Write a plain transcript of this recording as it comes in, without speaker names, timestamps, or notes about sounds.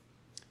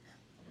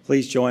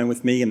Please join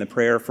with me in the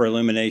prayer for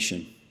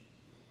illumination.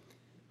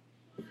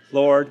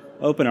 Lord,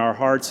 open our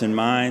hearts and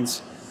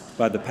minds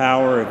by the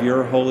power of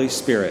your Holy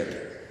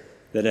Spirit,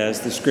 that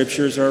as the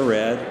Scriptures are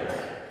read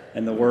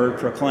and the Word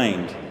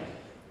proclaimed,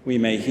 we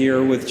may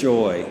hear with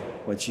joy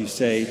what you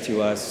say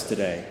to us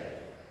today.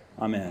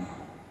 Amen.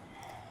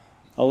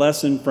 A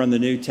lesson from the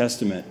New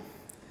Testament,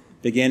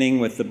 beginning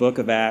with the book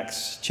of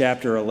Acts,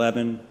 chapter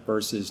 11,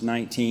 verses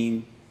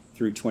 19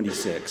 through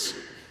 26.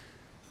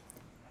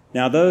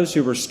 Now those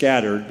who were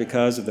scattered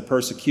because of the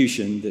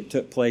persecution that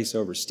took place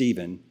over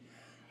Stephen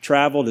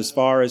traveled as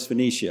far as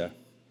Phoenicia,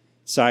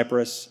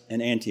 Cyprus,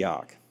 and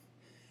Antioch,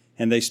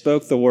 and they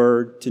spoke the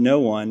word to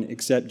no one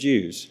except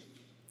Jews.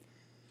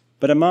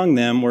 But among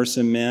them were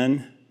some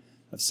men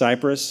of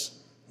Cyprus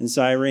and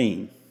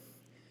Cyrene,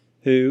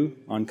 who,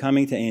 on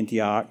coming to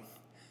Antioch,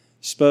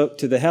 spoke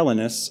to the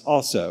Hellenists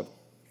also,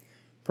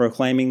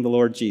 proclaiming the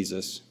Lord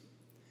Jesus.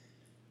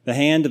 The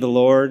hand of the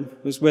Lord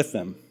was with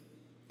them,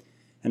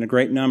 and a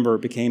great number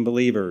became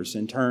believers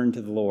and turned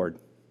to the Lord.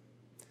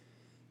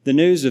 The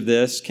news of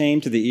this came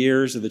to the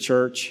ears of the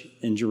church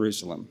in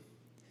Jerusalem,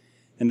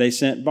 and they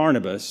sent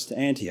Barnabas to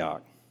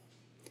Antioch.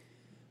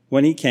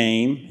 When he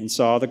came and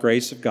saw the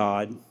grace of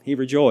God, he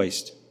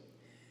rejoiced,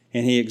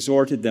 and he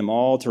exhorted them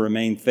all to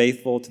remain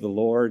faithful to the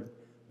Lord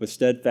with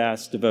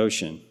steadfast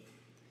devotion.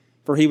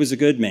 For he was a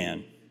good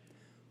man,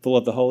 full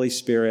of the Holy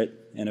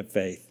Spirit and of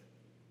faith.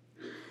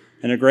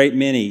 And a great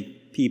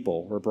many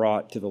people were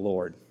brought to the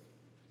Lord.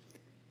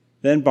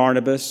 Then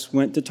Barnabas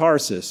went to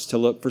Tarsus to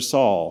look for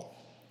Saul,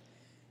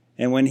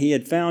 and when he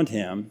had found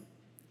him,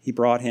 he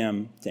brought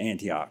him to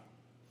Antioch.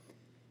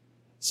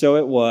 So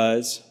it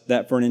was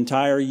that for an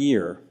entire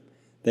year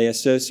they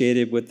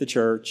associated with the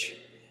church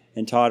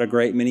and taught a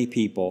great many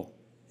people,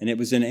 and it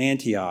was in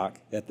Antioch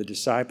that the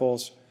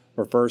disciples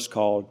were first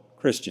called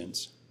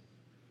Christians.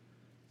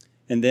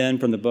 And then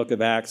from the book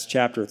of Acts,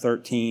 chapter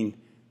 13,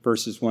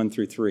 verses 1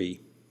 through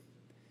 3.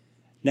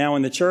 Now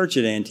in the church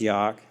at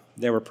Antioch,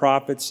 there were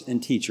prophets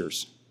and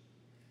teachers: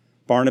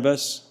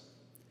 Barnabas,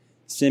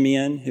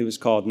 Simeon, who was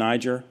called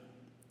Niger,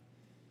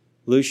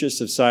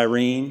 Lucius of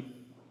Cyrene,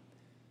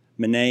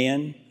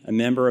 Manaen, a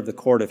member of the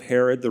court of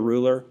Herod the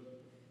ruler,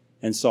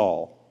 and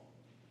Saul.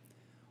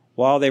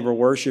 While they were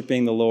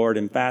worshiping the Lord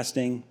and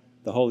fasting,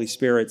 the Holy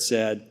Spirit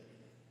said,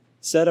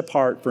 "Set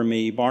apart for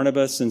me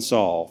Barnabas and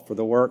Saul for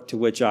the work to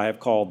which I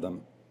have called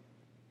them."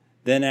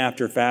 Then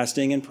after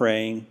fasting and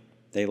praying,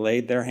 they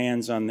laid their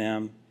hands on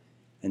them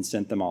and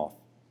sent them off.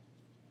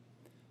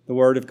 The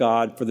word of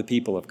God for the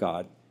people of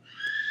God.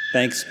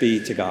 Thanks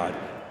be to God.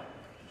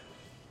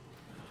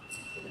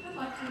 I'd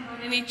like to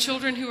invite any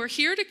children who are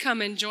here to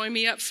come and join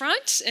me up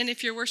front. And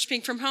if you're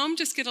worshiping from home,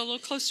 just get a little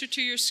closer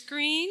to your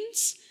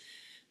screens.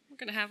 We're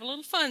going to have a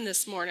little fun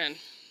this morning.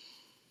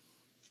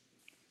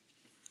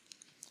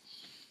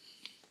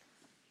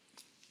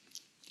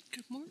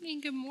 Good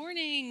morning, good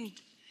morning.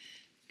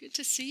 Good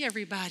to see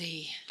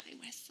everybody. Hi,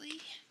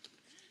 Wesley.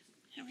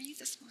 How are you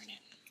this morning?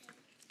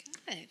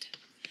 Good.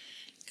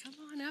 Come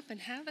on up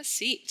and have a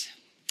seat.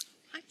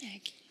 Hi,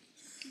 Meg.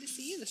 Good to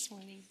see you this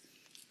morning.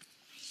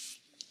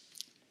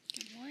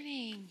 Good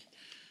morning.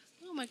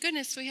 Oh, my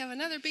goodness, we have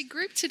another big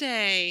group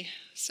today.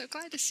 So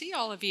glad to see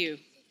all of you.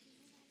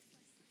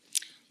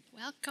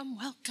 Welcome,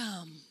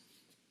 welcome.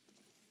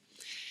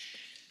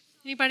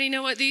 Anybody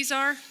know what these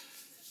are?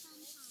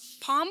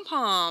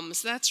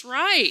 Pom-poms, that's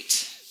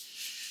right.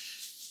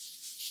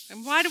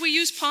 And why do we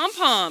use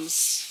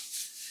pom-poms?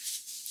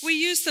 We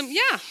use them,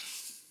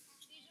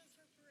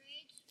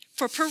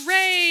 for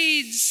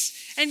parades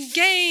and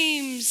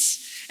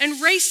games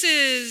and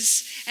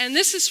races. And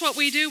this is what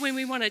we do when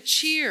we want to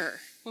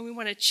cheer,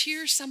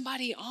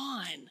 somebody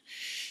on.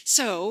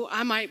 So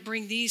I might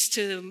bring these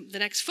to the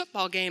next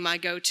football game I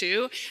go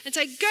to and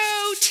say,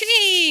 "Go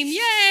team,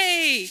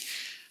 yay!"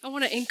 I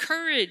want to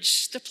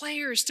encourage the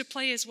players to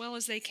play as well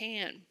as they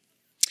can.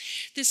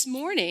 This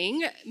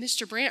morning,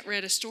 Mr. Brandt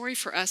read a story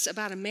for us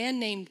about a man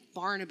named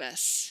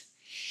Barnabas.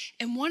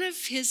 And one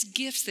of his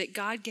gifts that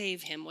God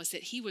gave him was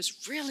that he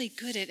was really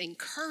good at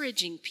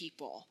encouraging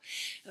people,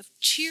 of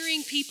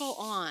cheering people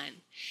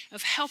on,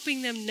 of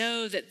helping them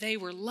know that they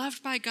were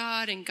loved by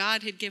God and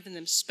God had given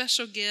them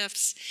special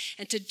gifts,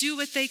 and to do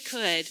what they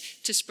could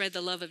to spread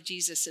the love of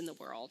Jesus in the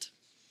world.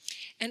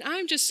 And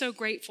I'm just so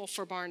grateful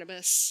for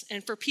Barnabas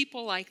and for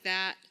people like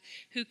that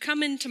who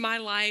come into my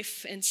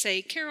life and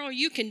say, "Carol,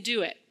 you can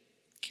do it.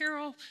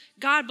 Carol,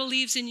 God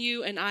believes in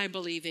you and I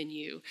believe in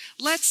you.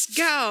 Let's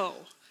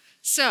go."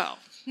 So,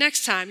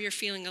 next time you're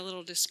feeling a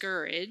little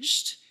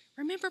discouraged,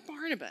 remember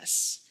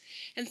Barnabas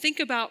and think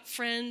about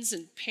friends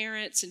and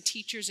parents and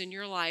teachers in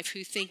your life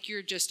who think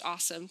you're just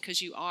awesome,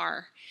 because you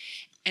are.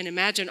 And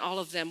imagine all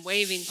of them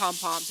waving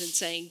pom-poms and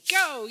saying,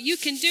 "Go, you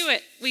can do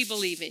it. We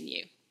believe in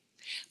you."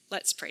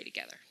 Let's pray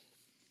together.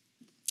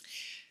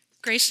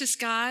 Gracious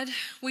God,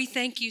 we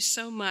thank you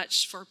so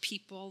much for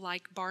people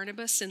like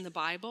Barnabas in the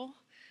Bible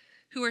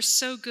who are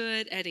so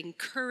good at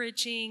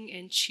encouraging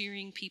and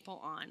cheering people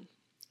on.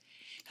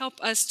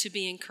 Help us to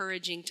be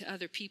encouraging to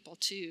other people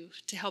too,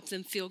 to help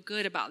them feel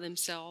good about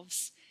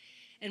themselves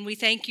And we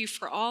thank you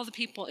for all the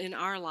people in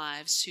our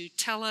lives who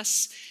tell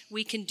us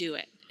we can do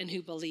it and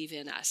who believe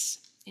in us.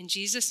 In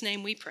Jesus'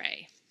 name we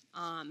pray.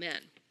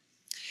 Amen.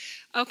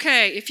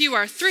 Okay, if you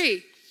are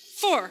 3,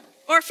 4,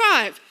 or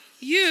 5,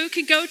 you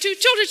can go to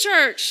children's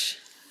church.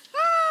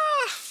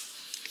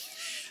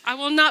 I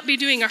will not be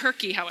doing a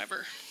herky,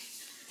 however.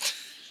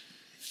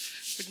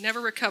 Would never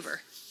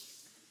recover.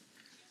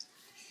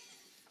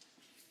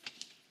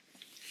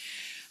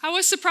 I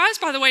was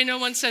surprised, by the way, no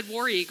one said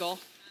War Eagle.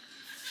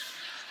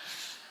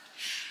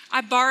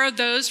 I borrowed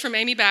those from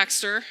Amy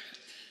Baxter.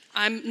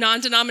 I'm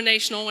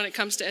non-denominational when it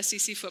comes to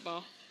SEC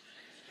football.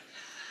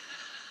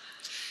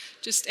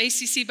 Just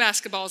ACC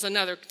basketball is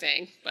another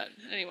thing, but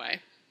anyway.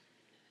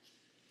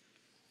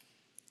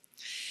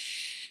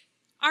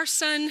 Our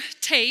son,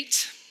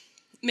 Tate,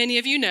 many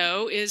of you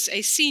know, is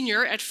a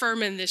senior at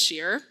Furman this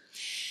year.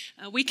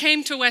 We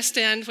came to West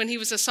End when he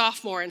was a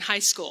sophomore in high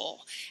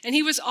school, and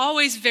he was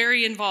always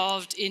very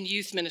involved in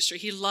youth ministry.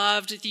 He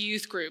loved the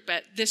youth group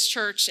at this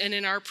church and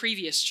in our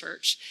previous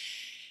church.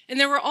 And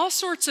there were all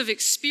sorts of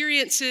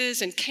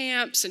experiences and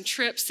camps and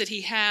trips that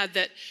he had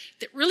that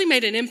really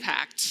made an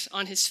impact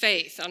on his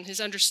faith, on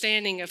his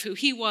understanding of who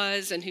he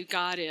was and who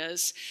God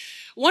is.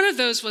 One of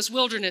those was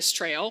Wilderness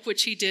Trail,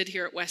 which he did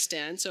here at West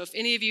End. So if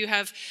any of you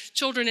have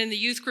children in the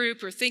youth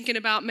group or thinking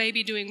about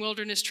maybe doing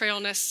Wilderness Trail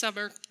next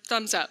summer,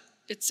 thumbs up.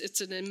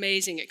 It's an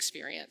amazing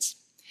experience.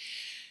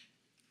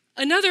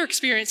 Another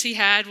experience he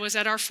had was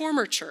at our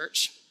former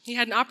church. He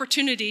had an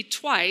opportunity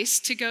twice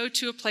to go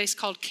to a place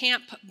called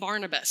Camp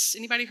Barnabas.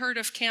 Anybody heard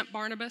of Camp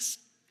Barnabas?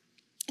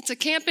 It's a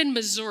camp in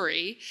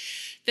Missouri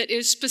that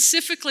is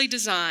specifically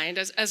designed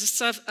as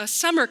a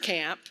summer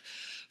camp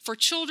for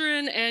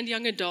children and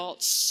young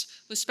adults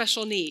with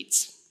special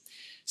needs.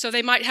 So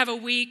they might have a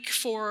week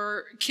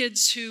for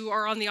kids who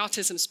are on the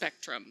autism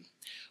spectrum,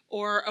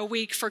 or a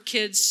week for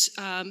kids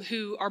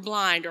who are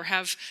blind or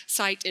have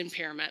sight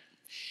impairment.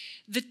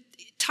 The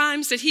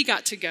times that he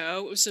got to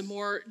go, it was a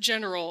more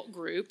general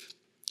group.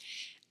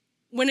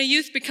 When a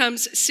youth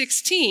becomes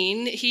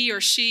 16, he or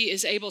she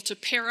is able to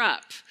pair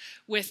up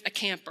with a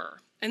camper,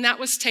 and that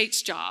was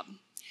Tate's job.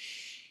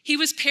 He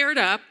was paired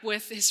up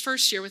with his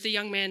first year with a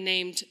young man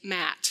named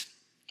Matt,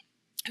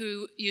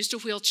 who used a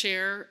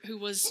wheelchair, who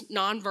was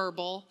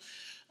nonverbal.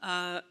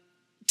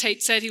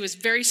 Tate said he was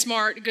very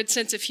smart, a good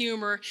sense of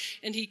humor,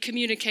 and he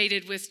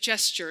communicated with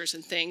gestures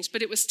and things.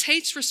 But it was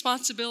Tate's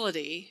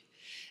responsibility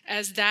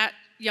as that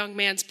young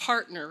man's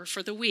partner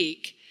for the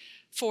week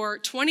for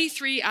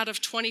 23 out of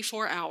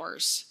 24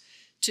 hours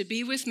to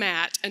be with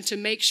Matt and to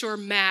make sure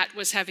Matt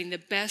was having the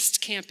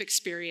best camp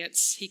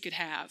experience he could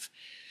have,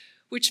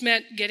 which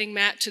meant getting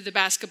Matt to the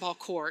basketball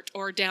court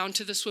or down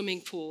to the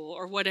swimming pool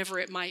or whatever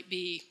it might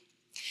be.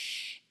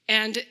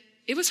 And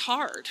it was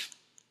hard.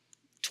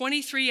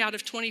 23 out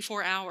of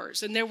 24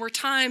 hours. And there were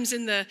times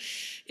in the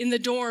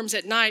dorms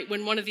at night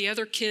when one of the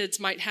other kids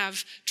might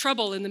have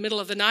trouble in the middle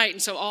of the night,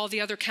 and so all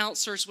the other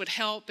counselors would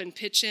help and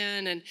pitch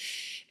in,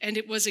 and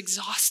it was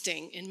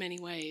exhausting in many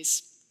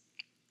ways.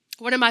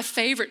 One of my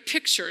favorite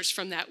pictures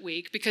from that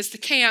week, because the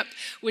camp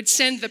would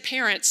send the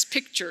parents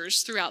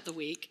pictures throughout the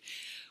week,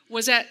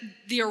 was at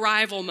the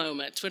arrival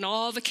moment, when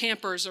all the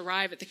campers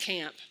arrive at the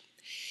camp.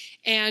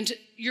 And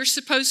you're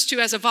supposed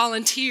to, as a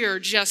volunteer,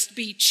 just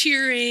be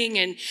cheering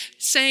and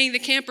saying the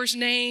campers'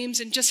 names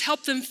and just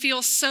help them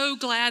feel so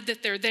glad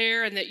that they're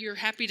there and that you're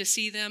happy to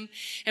see them.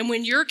 And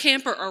when your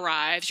camper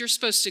arrives, you're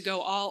supposed to go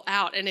all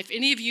out. And if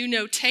any of you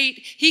know Tate,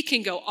 he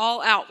can go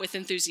all out with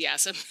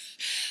enthusiasm.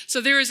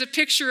 So there is a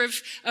picture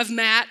of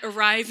Matt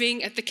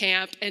arriving at the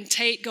camp and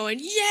Tate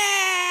going,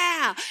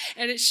 yeah!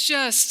 And it's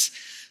just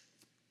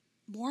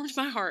warmed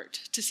my heart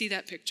to see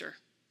that picture.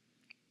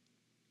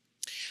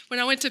 When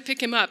I went to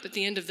pick him up at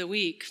the end of the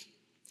week,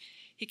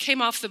 he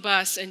came off the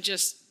bus and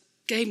just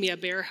gave me a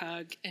bear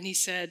hug, and he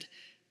said,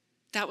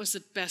 "That was the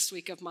best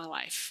week of my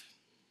life."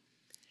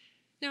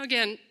 Now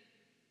again,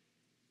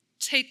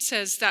 Tate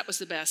says that was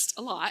the best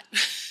a lot.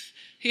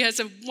 He has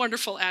a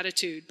wonderful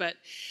attitude, but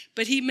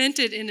he meant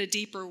it in a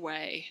deeper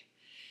way.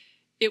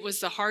 It was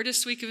the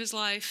hardest week of his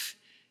life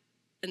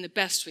and the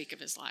best week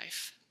of his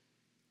life.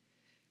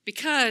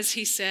 Because,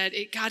 he said,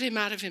 it got him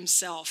out of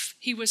himself.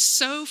 He was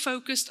so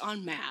focused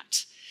on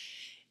Matt.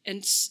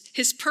 And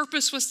his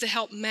purpose was to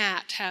help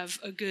Matt have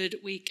a good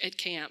week at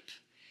camp.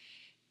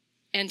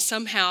 And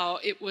somehow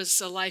it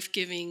was a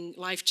life-giving,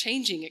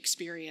 life-changing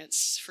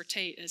experience for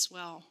Tate as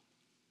well.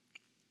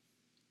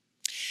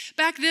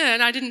 Back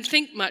then, I didn't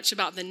think much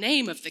about the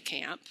name of the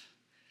camp.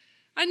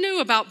 I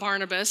knew about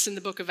Barnabas in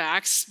the book of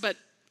Acts, but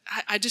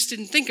I just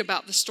didn't think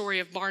about the story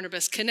of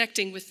Barnabas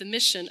connecting with the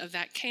mission of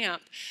that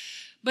camp.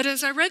 But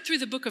as I read through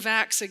the book of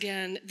Acts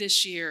again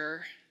this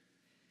year,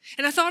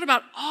 and I thought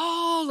about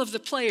all of the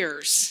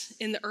players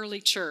in the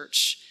early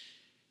church,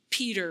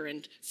 Peter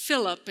and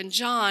Philip and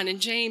John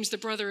and James, the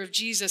brother of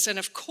Jesus, and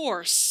of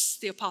course,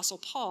 the Apostle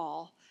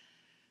Paul,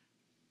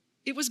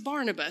 it was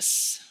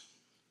Barnabas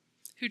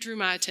who drew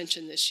my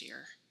attention this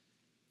year.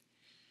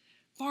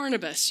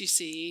 Barnabas, you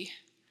see,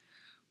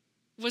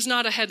 was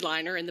not a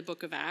headliner in the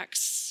book of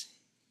Acts.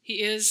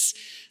 He is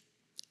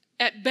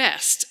at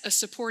best, a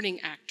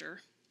supporting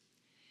actor.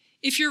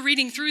 If you're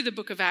reading through the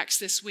book of Acts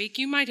this week,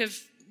 you might have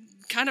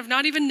kind of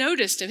not even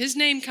noticed him. His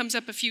name comes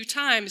up a few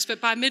times, but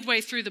by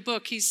midway through the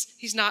book,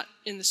 he's not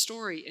in the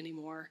story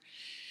anymore.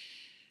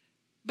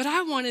 But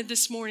I wanted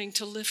this morning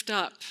to lift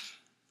up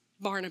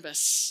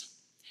Barnabas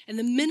and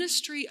the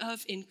ministry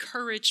of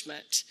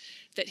encouragement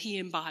that he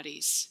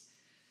embodies,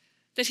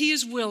 that he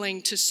is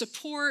willing to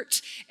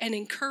support and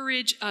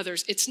encourage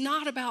others. It's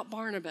not about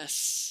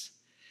Barnabas.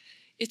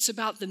 It's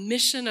about the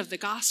mission of the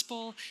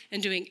gospel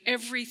and doing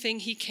everything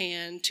he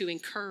can to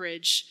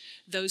encourage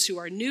those who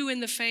are new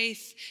in the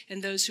faith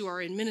and those who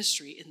are in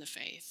ministry in the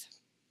faith.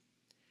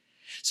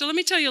 So let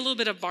me tell you a little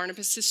bit of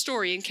Barnabas'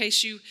 story in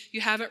case you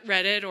haven't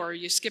read it or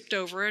you skipped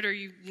over it or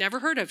you've never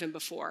heard of him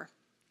before.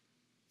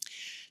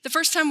 The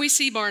first time we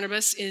see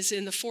Barnabas is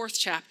in the 4th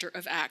chapter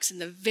of Acts, in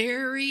the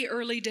very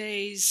early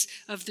days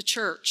of the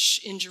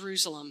church in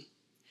Jerusalem.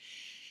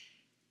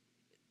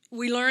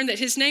 We learn that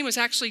his name was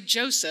actually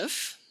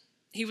Joseph.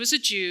 He was a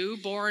Jew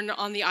born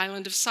on the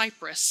island of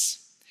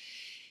Cyprus.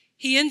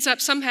 He ends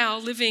up somehow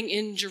living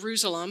in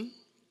Jerusalem,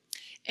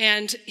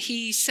 and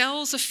he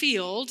sells a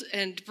field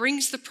and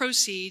brings the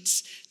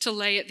proceeds to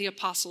lay at the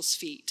apostles'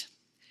 feet.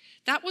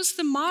 That was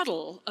the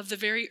model of the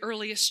very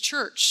earliest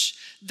church.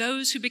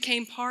 Those who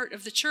became part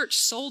of the church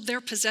sold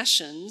their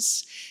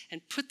possessions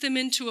and put them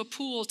into a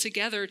pool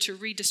together to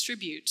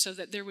redistribute so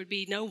that there would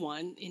be no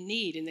one in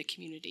need in the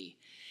community.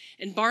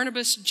 And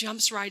Barnabas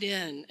jumps right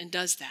in and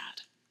does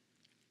that.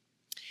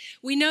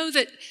 We know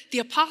that the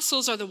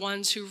apostles are the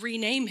ones who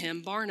rename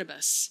him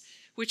Barnabas,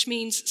 which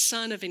means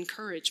son of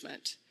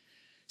encouragement.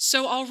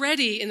 So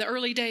already in the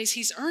early days,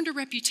 he's earned a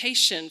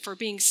reputation for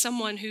being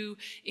someone who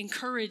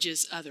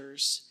encourages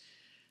others.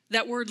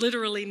 That word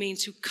literally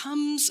means who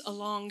comes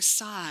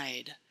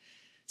alongside.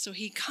 So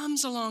he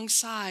comes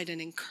alongside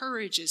and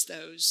encourages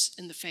those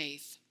in the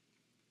faith.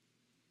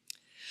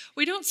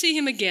 We don't see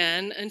him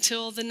again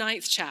until the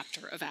 9th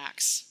chapter of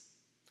Acts.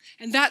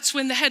 And that's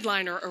when the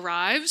headliner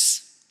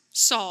arrives.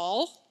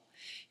 Saul.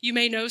 You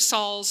may know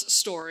Saul's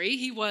story.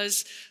 He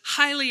was a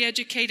highly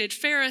educated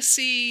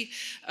Pharisee,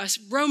 a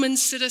Roman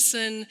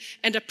citizen,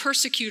 and a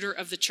persecutor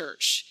of the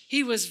church.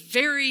 He was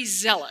very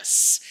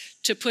zealous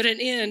to put an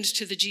end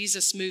to the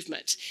Jesus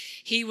movement.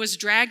 He was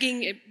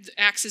dragging,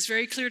 Acts is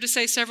very clear to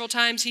say several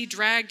times, he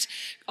dragged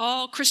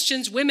all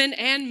Christians, women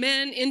and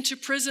men, into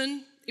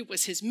prison. It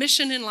was his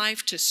mission in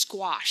life to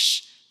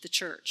squash the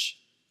church.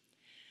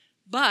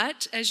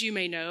 But, as you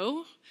may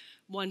know,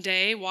 one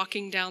day,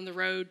 walking down the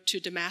road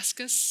to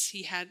Damascus,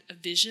 he had a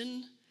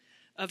vision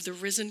of the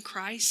risen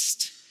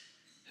Christ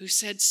who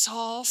said,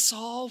 "Saul,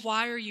 Saul,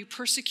 why are you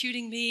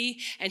persecuting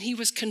me?" And he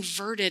was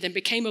converted and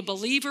became a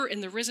believer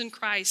in the risen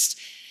Christ.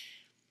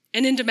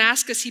 And in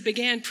Damascus, he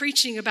began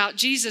preaching about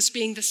Jesus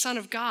being the Son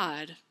of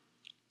God.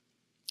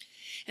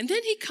 And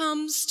then he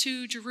comes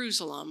to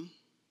Jerusalem,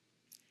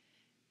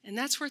 and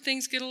that's where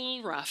things get a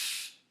little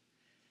rough,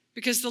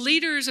 because the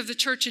leaders of the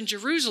church in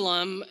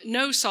Jerusalem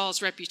know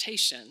Saul's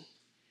reputation.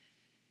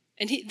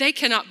 And they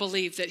cannot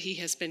believe that he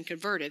has been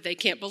converted. They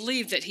can't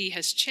believe that he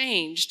has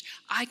changed.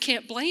 I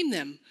can't blame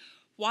them.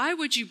 Why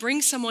would you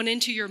bring someone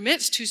into your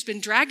midst who's been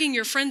dragging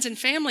your friends and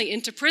family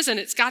into prison?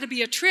 It's got to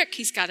be a trick.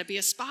 He's got to be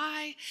a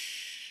spy.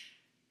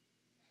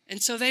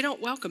 And so they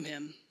don't welcome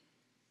him.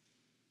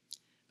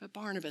 But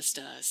Barnabas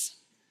does.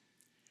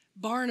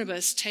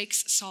 Barnabas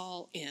takes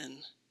Saul in.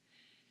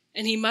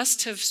 And he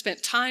must have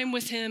spent time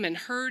with him and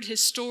heard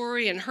his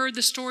story and heard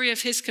the story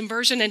of his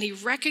conversion, and he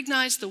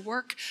recognized the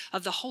work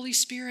of the Holy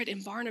Spirit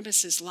in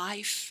Barnabas'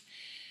 life.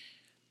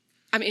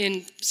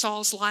 In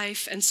Saul's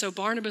life. And so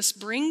Barnabas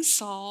brings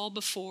Saul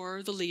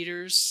before the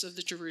leaders of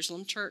the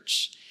Jerusalem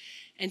church,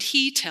 and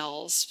he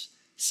tells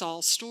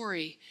Saul's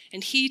story,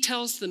 and he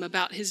tells them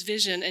about his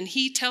vision, and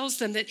he tells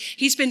them that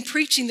he's been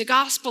preaching the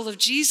gospel of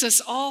Jesus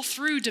all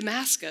through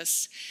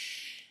Damascus.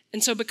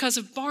 And so because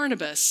of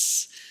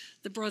Barnabas,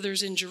 the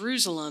brothers in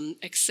Jerusalem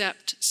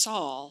accept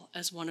Saul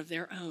as one of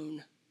their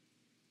own.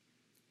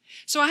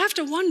 So I have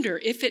to wonder,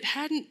 if it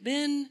hadn't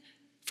been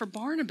for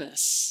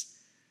Barnabas,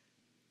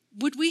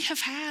 would we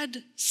have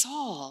had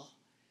Saul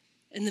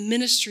in the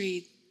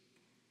ministry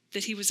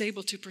that he was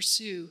able to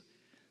pursue?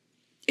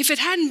 If it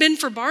hadn't been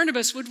for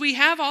Barnabas, would we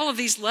have all of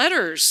these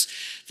letters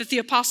that the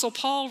Apostle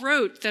Paul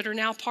wrote that are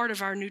now part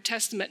of our New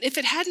Testament? If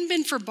it hadn't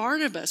been for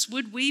Barnabas,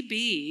 would we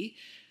be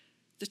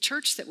the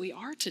church that we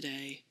are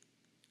today?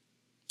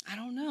 I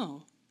don't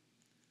know.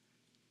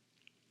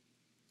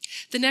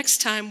 The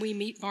next time we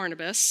meet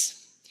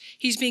Barnabas,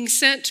 he's being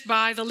sent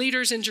by the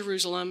leaders in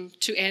Jerusalem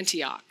to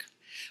Antioch.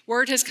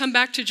 Word has come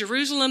back to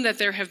Jerusalem that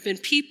there have been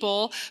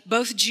people,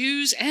 both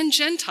Jews and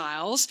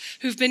Gentiles,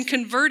 who've been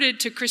converted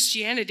to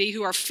Christianity,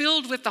 who are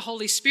filled with the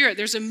Holy Spirit.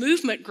 There's a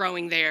movement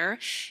growing there.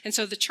 And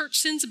so the church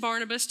sends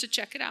Barnabas to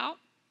check it out.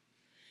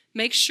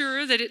 Make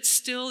sure that it's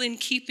still in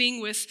keeping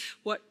with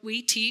what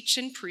we teach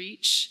and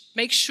preach.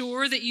 Make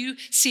sure that you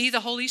see the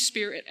Holy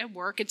Spirit at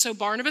work. And so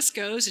Barnabas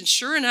goes, and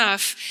sure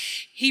enough,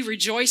 he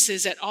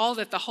rejoices at all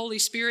that the Holy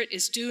Spirit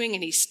is doing,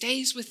 and he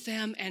stays with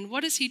them. And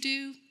what does he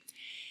do?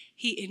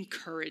 He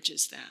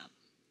encourages them.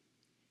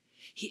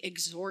 He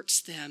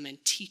exhorts them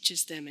and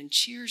teaches them and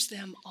cheers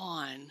them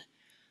on.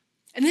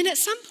 And then at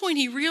some point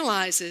he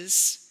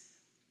realizes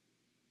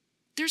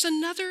there's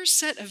another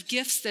set of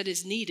gifts that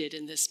is needed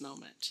in this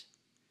moment.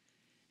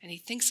 And he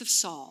thinks of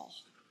Saul.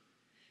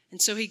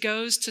 And so he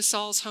goes to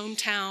Saul's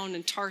hometown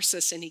in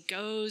Tarsus, and he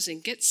goes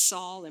and gets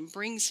Saul and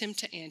brings him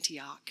to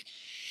Antioch.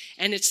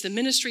 And it's the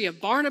ministry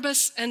of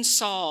Barnabas and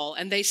Saul,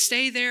 and they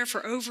stay there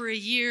for over a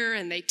year,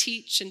 and they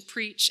teach and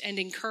preach and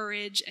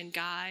encourage and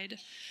guide.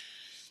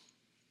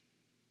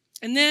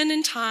 And then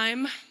in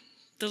time,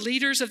 the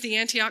leaders of the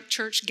Antioch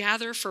church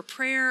gather for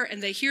prayer,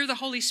 and they hear the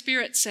Holy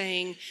Spirit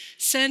saying,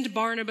 "Send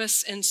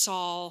Barnabas and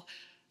Saul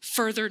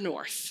further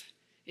north.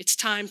 It's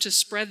time to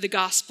spread the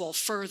gospel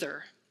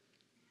further."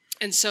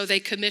 And so they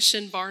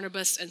commission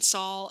Barnabas and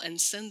Saul and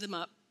send them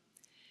up.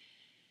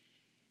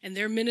 And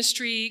their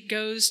ministry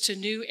goes to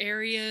new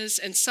areas.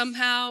 And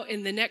somehow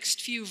in the next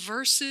few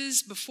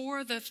verses,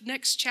 before the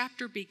next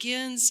chapter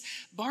begins,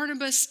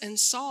 Barnabas and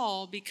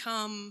Saul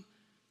become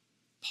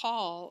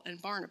Paul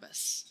and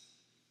Barnabas.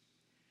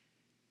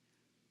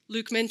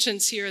 Luke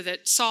mentions here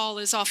that Saul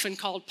is often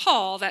called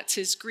Paul. That's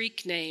his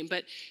Greek name.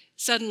 But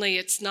suddenly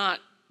it's not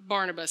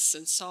Barnabas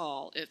and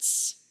Saul.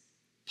 It's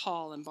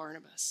Paul and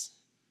Barnabas.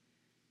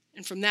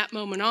 And from that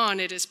moment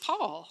on, it is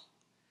Paul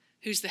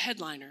who's the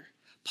headliner.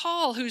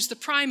 Paul who's the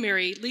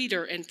primary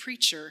leader and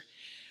preacher.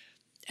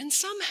 And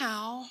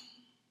somehow,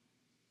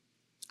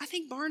 I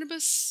think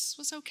Barnabas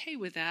was okay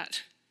with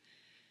that.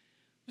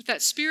 With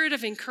that spirit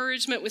of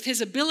encouragement, with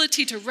his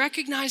ability to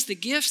recognize the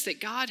gifts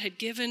that God had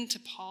given to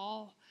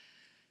Paul.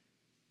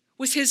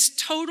 With his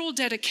total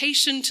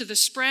dedication to the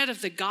spread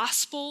of the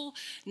gospel,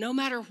 no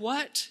matter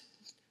what.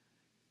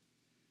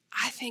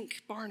 I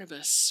think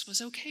Barnabas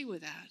was okay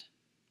with that.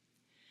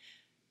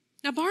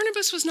 Now,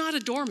 Barnabas was not a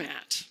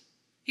doormat.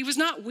 He was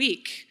not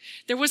weak.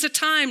 There was a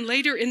time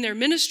later in their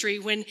ministry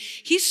when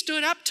he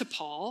stood up to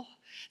Paul.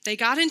 They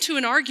got into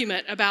an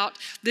argument about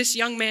this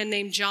young man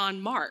named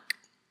John Mark,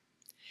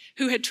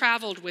 who had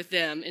traveled with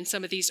them in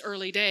some of these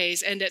early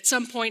days and at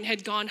some point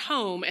had gone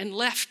home and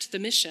left the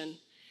mission.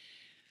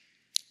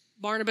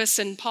 Barnabas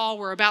and Paul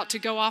were about to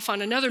go off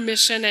on another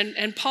mission,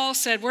 and Paul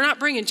said, "We're not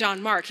bringing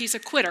John Mark. He's a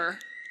quitter."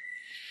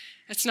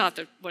 That's not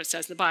what it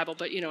says in the Bible,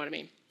 but you know what I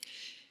mean.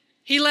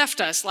 He left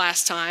us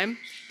last time,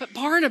 but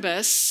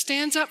Barnabas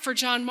stands up for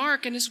John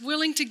Mark and is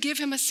willing to give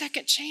him a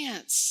second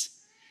chance.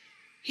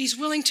 He's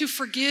willing to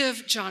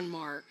forgive John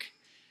Mark,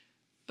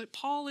 but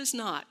Paul is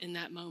not in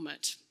that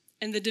moment.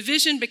 And the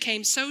division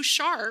became so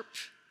sharp,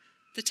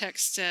 the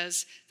text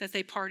says, that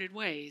they parted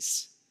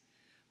ways.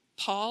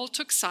 Paul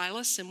took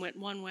Silas and went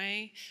one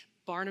way.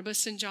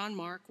 Barnabas and John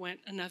Mark went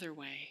another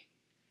way.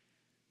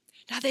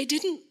 Now, they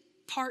didn't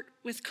part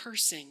with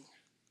cursing.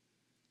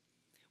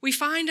 We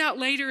find out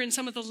later in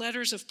some of the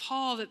letters of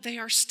Paul that they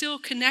are still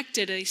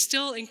connected. They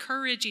still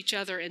encourage each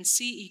other and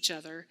see each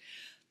other.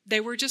 They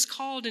were just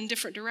called in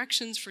different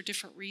directions for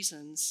different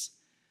reasons.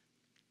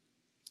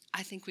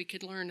 I think we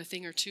could learn a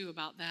thing or two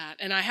about that.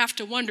 And I have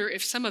to wonder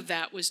if some of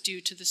that was due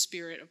to the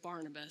spirit of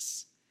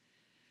Barnabas.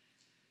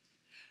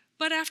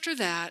 But after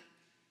that,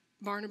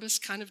 Barnabas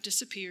kind of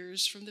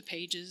disappears from the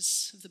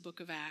pages of the book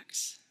of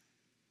Acts.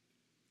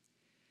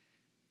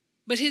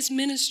 But his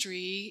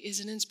ministry is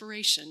an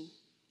inspiration.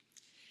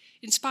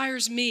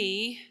 Inspires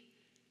me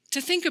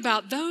to think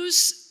about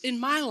those in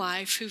my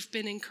life who've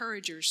been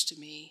encouragers to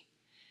me.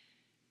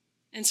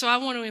 And so I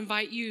want to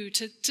invite you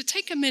to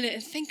take a minute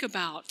and think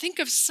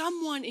of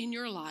someone in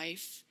your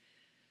life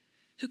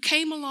who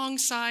came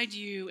alongside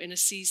you in a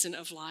season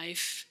of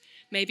life.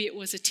 Maybe it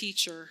was a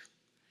teacher,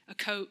 a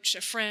coach,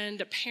 a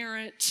friend, a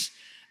parent,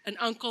 an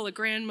uncle, a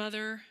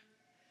grandmother,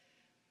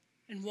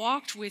 and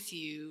walked with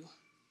you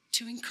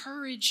to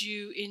encourage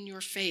you in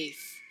your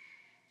faith,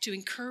 to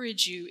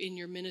encourage you in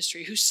your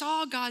ministry, who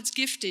saw God's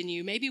gift in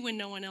you, maybe when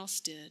no one else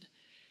did.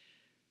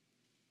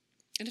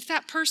 And if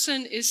that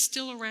person is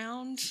still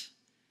around,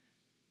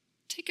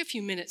 take a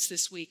few minutes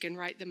this week and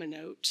write them a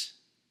note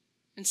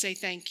and say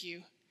thank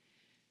you.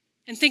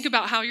 And think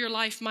about how your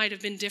life might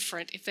have been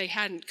different if they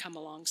hadn't come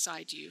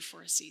alongside you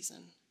for a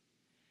season.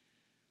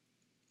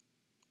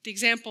 The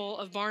example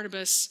of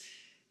Barnabas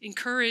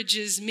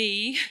encourages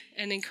me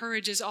and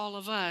encourages all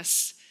of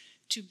us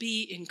to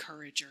be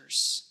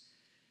encouragers,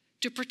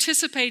 to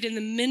participate in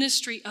the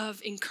ministry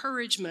of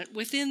encouragement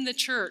within the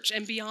church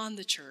and beyond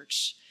the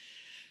church,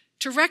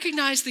 to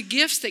recognize the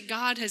gifts that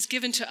God has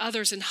given to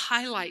others and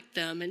highlight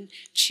them and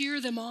cheer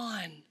them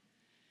on.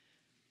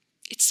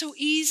 It's so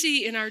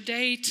easy in our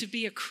day to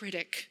be a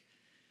critic,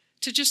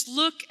 to just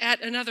look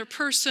at another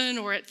person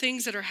or at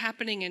things that are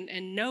happening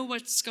and know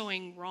what's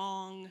going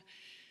wrong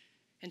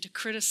and to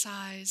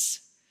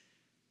criticize.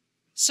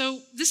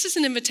 So this is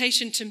an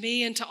invitation to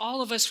me and to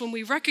all of us when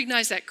we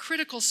recognize that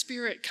critical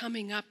spirit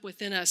coming up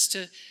within us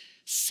to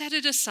set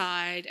it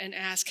aside and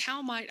ask,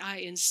 how might I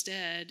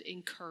instead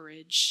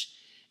encourage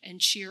and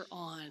cheer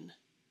on?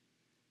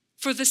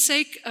 For the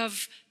sake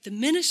of the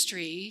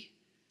ministry,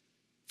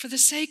 for the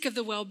sake of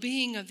the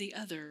well-being of the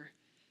other,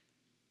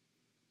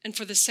 and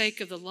for the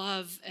sake of the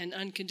love and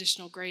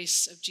unconditional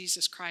grace of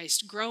Jesus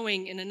Christ,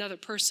 growing in another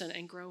person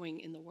and growing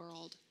in the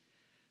world.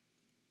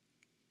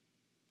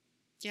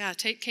 Yeah,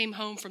 Tate came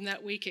home from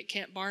that week at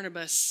Camp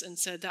Barnabas and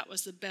said that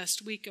was the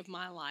best week of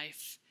my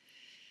life.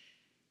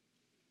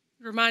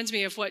 It reminds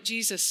me of what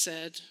Jesus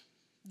said,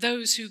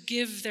 those who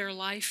give their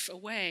life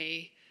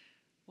away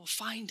will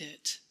find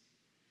it.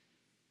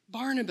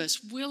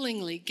 Barnabas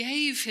willingly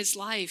gave his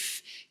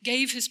life,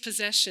 gave his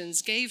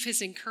possessions, gave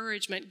his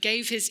encouragement,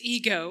 gave his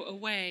ego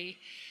away.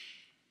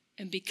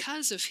 And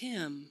because of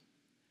him,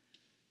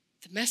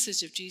 the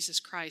message of Jesus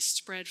Christ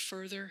spread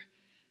further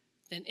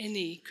than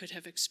any could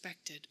have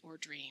expected or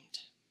dreamed.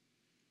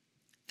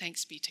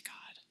 Thanks be to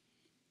God.